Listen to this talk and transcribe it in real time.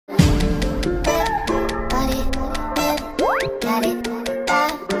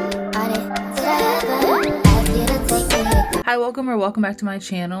Hi, welcome back to my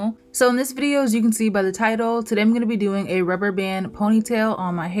channel. So in this video, as you can see by the title, today I'm going to be doing a rubber band ponytail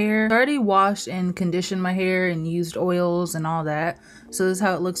on my hair. I already washed and conditioned my hair and used oils and all that. So this is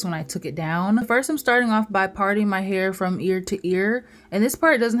how it looks when I took it down. First, I'm starting off by parting my hair from ear to ear. And this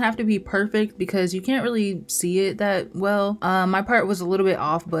part doesn't have to be perfect because you can't really see it that well. My part was a little bit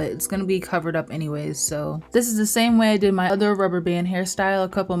off, but it's going to be covered up anyways. So this is the same way I did my other rubber band hairstyle a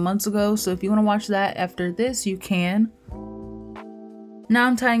couple months ago. So if you want to watch that after this, you can. Now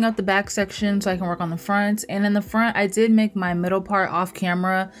I'm tying up the back section so I can work on the front. And in the front, I did make my middle part off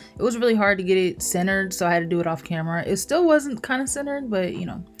camera. It was really hard to get it centered, so I had to do it off camera. It still wasn't kind of centered, but you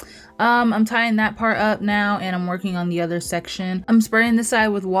know. I'm tying that part up now and I'm working on the other section. I'm spraying this side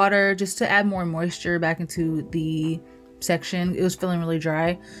with water just to add more moisture back into the section. It was feeling really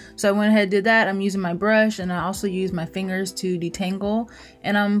dry, so I went ahead and did that. I'm using my brush and I also use my fingers to detangle,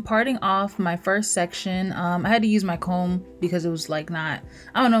 and I'm parting off my first section. I had to use my comb because it was like not,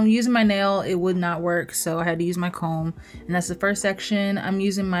 I don't know, using my nail it would not work, so I had to use my comb, and that's the first section. I'm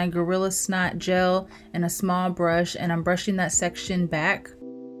using my Gorilla Snot Gel and a small brush, and I'm brushing that section back.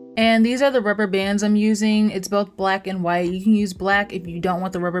 And these are the rubber bands I'm using. It's both black and white. You can use black if you don't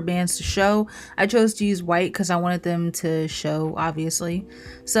want the rubber bands to show. I chose to use white because I wanted them to show, obviously.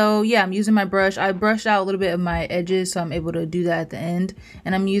 So yeah, I'm using my brush. I brushed out a little bit of my edges, so I'm able to do that at the end.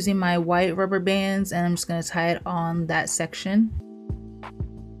 And I'm using my white rubber bands, and I'm just going to tie it on that section.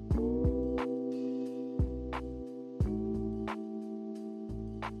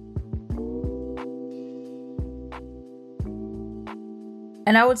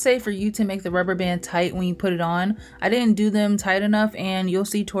 And I would say for you to make the rubber band tight when you put it on. I didn't do them tight enough, and you'll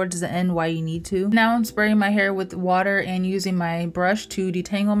see towards the end why you need to. Now I'm spraying my hair with water and using my brush to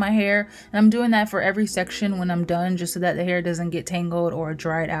detangle my hair. And I'm doing that for every section when I'm done, just so that the hair doesn't get tangled or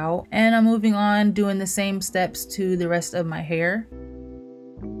dried out. And I'm moving on doing the same steps to the rest of my hair.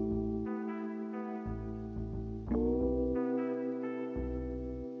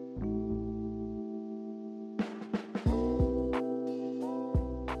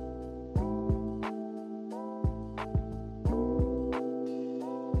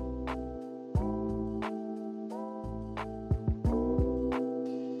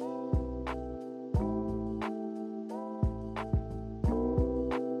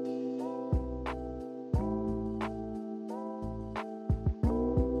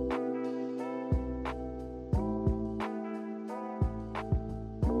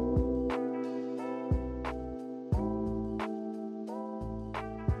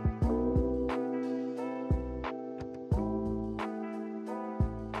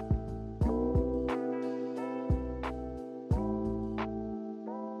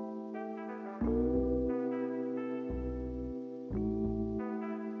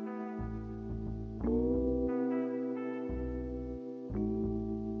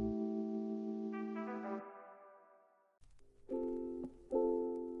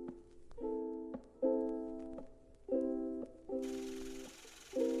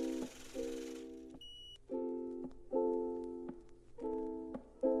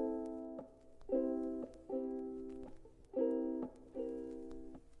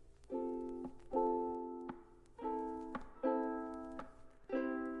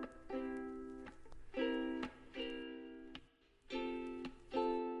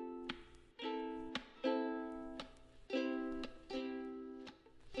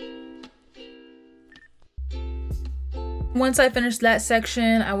 Once I finished that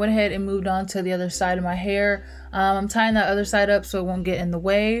section, I went ahead and moved on to the other side of my hair. I'm tying that other side up so it won't get in the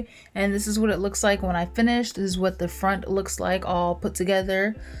way. And this is what it looks like when I finish. This is what the front looks like all put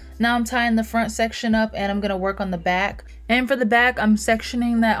together. Now I'm tying the front section up, and I'm going to work on the back. And for the back, I'm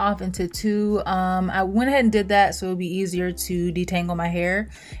sectioning that off into two. I went ahead and did that so it would be easier to detangle my hair.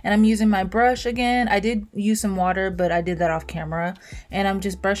 And I'm using my brush again. I did use some water, but I did that off camera. And I'm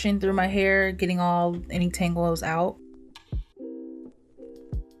just brushing through my hair, getting any tangles out.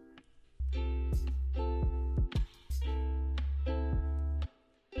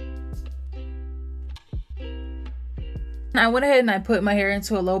 I went ahead and I put my hair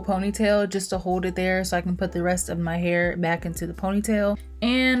into a low ponytail just to hold it there so I can put the rest of my hair back into the ponytail.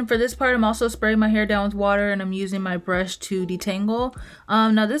 And for this part, I'm also spraying my hair down with water, and I'm using my brush to detangle.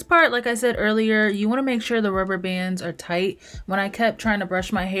 Now this part, like I said earlier, you want to make sure the rubber bands are tight. When I kept trying to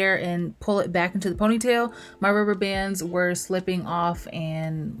brush my hair and pull it back into the ponytail, my rubber bands were slipping off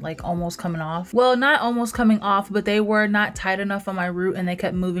and like almost coming off. Well, not almost coming off, but they were not tight enough on my root and they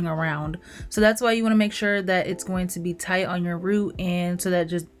kept moving around. So that's why you want to make sure that it's going to be tight on your root, and so that it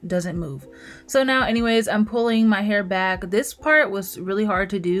just doesn't move. So now anyways, I'm pulling my hair back. This part was really hard hard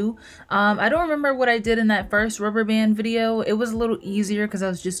to do. I don't remember what I did in that first rubber band video. It was a little easier because I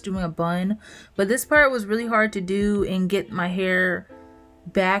was just doing a bun, but this part was really hard to do and get my hair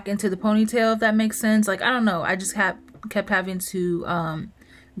back into the ponytail, if that makes sense. Like, I don't know, I just kept having to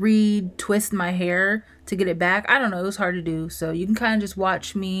re-twist my hair to get it back. I don't know, it was hard to do. So you can kind of just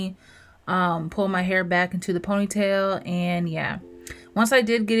watch me pull my hair back into the ponytail. And yeah, once I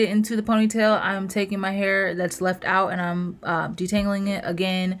did get it into the ponytail, I'm taking my hair that's left out and I'm detangling it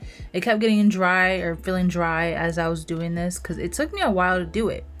again. It kept getting dry or feeling dry as I was doing this because it took me a while to do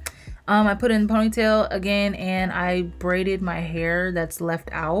it. I put in the ponytail again and I braided my hair that's left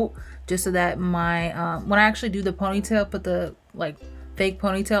out just so that my when I actually do the ponytail, put the like fake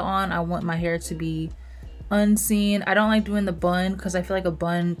ponytail on, I want my hair to be unseen. I don't like doing the bun because I feel like a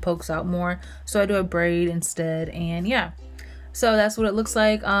bun pokes out more, so I do a braid instead. And yeah, so that's what it looks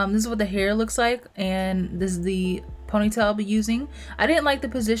like. This is what the hair looks like, and this is the ponytail I'll be using. I didn't like the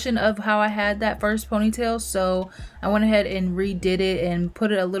position of how I had that first ponytail, so I went ahead and redid it and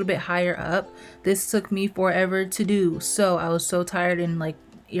put it a little bit higher up. This took me forever to do, so I was so tired and like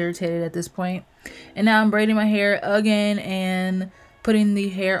irritated at this point. And now I'm braiding my hair again and putting the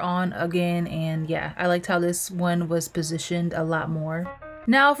hair on again. And yeah, I liked how this one was positioned a lot more.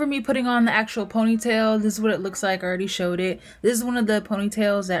 Now for me putting on the actual ponytail, this is what it looks like. I already showed it. This is one of the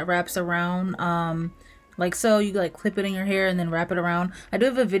ponytails that wraps around like so. You like clip it in your hair and then wrap it around. I do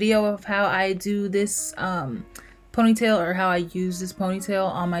have a video of how I do this ponytail, or how I use this ponytail,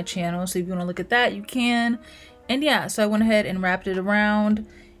 on my channel, so if you want to look at that, you can. And yeah, so I went ahead and wrapped it around,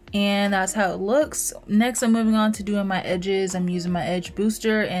 and that's how it looks. Next, I'm moving on to doing my edges. I'm using my edge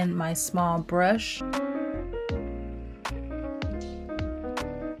booster and my small brush.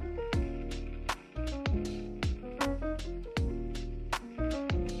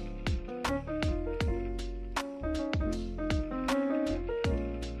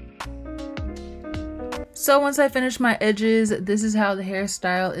 So once I finish my edges, this is how the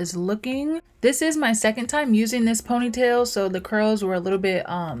hairstyle is looking. This is my second time using this ponytail, so the curls were a little bit,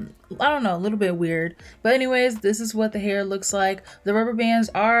 I don't know, a little bit weird. But anyways, this is what the hair looks like. The rubber bands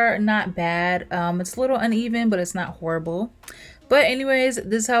are not bad. It's a little uneven, but it's not horrible. But anyways,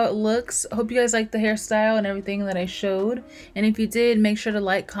 this is how it looks. Hope you guys liked the hairstyle and everything that I showed. And if you did, make sure to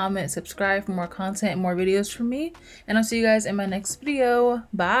like, comment, subscribe for more content and more videos from me. And I'll see you guys in my next video.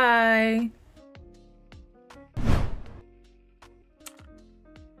 Bye!